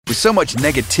With so much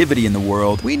negativity in the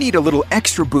world, we need a little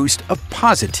extra boost of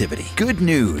positivity. Good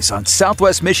news on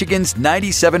Southwest Michigan's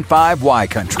 97.5 Y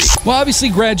Country. Well, obviously,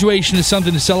 graduation is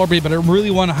something to celebrate, but I really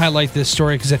want to highlight this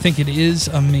story because I think it is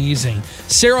amazing.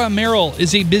 Sarah Merrill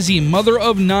is a busy mother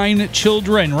of 9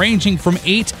 children, ranging from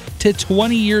 8 to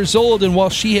 20 years old, and while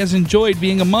she has enjoyed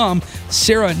being a mom,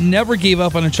 Sarah never gave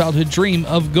up on a childhood dream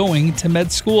of going to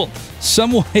med school.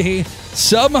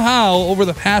 Somehow, over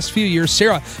the past few years,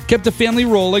 Sarah kept the family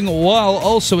rolling while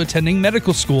also attending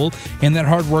medical school, and that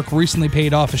hard work recently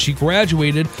paid off as she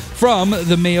graduated from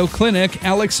the Mayo Clinic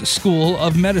Alex School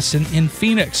of Medicine in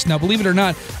Phoenix. Now, believe it or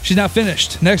not, she's not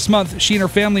finished. Next month, she and her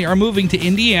family are moving to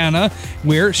Indiana,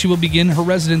 where she will begin her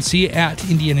residency at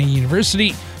Indiana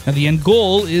University. Now, the end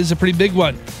goal is a pretty big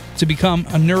one, to become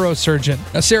a neurosurgeon.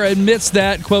 Now, Sarah admits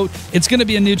that, quote, it's going to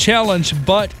be a new challenge,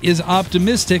 but is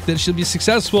optimistic that she'll be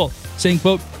successful, saying,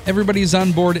 quote, everybody's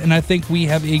on board, and I think we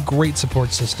have a great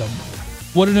support system.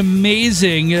 What an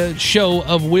amazing show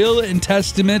of will and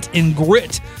testament and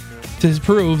grit to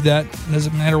prove that it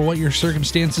doesn't matter what your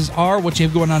circumstances are, what you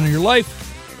have going on in your life,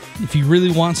 if you really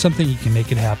want something, you can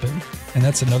make it happen. And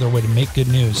that's another way to make good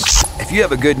news. If you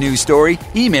have a good news story,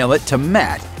 email it to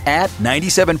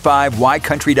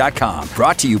matt@975ycountry.com.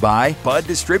 Brought to you by Bud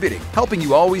Distributing, helping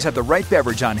you always have the right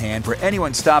beverage on hand for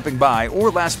anyone stopping by or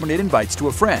last-minute invites to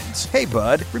a friend's. Hey,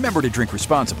 Bud, remember to drink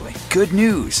responsibly. Good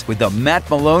news with the Matt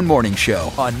Malone Morning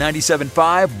Show on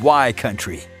 97.5 Y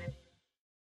Country.